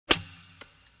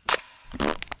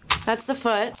That's the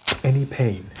foot. Any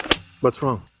pain? What's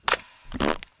wrong?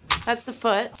 That's the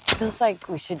foot. Feels like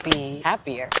we should be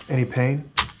happier. Any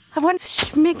pain? I want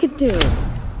Schmigadoon.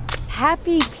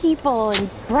 Happy people and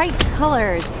bright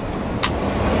colors.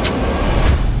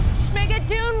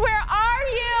 Schmigadoon, where are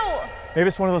you? Maybe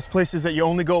it's one of those places that you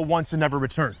only go once and never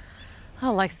return.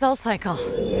 Oh, like Soul Cycle.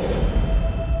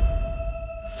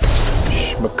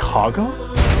 Schmicago?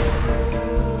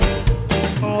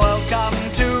 Welcome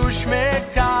to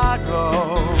Schmicago.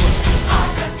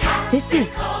 This is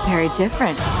very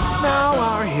different. Now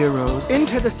our heroes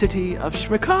enter the city of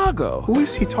Schmicago. Who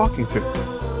is he talking to?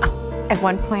 At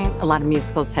one point, a lot of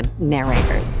musicals had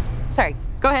narrators. Sorry,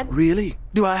 go ahead. Really?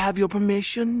 Do I have your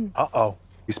permission? Uh-oh.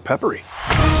 He's peppery.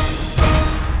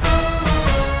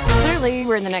 Clearly,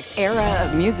 we're in the next era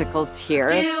of musicals here.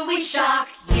 Do we shock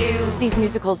you? These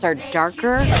musicals are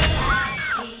darker,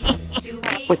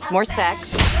 with more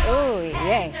sex. Oh,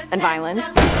 yay. And violence.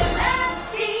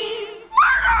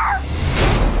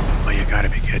 Oh, you gotta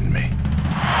be kidding me.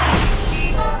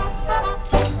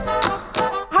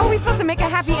 How are we supposed to make a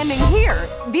happy ending here?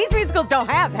 These musicals don't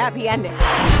have happy endings.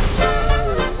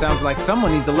 Sounds like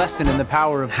someone needs a lesson in the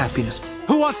power of happiness.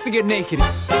 Who wants to get naked?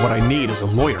 What I need is a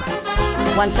lawyer.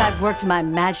 Once I've worked my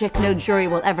magic, no jury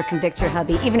will ever convict your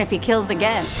hubby, even if he kills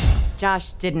again.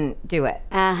 Josh didn't do it.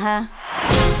 Uh-huh.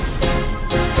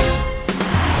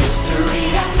 History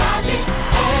and magic,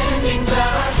 endings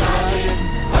that are tragic.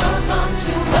 Welcome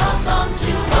to, welcome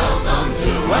to, welcome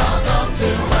to, welcome to,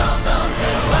 welcome to,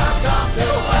 welcome to,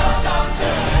 welcome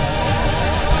to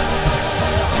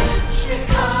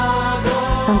Schmicago.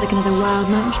 Sounds like another wild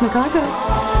night in Schmicago.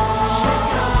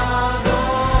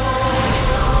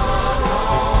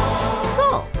 So,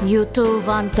 you two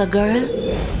want a girl?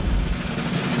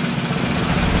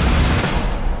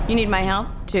 You need my help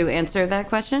to answer that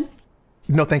question?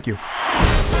 No, thank you.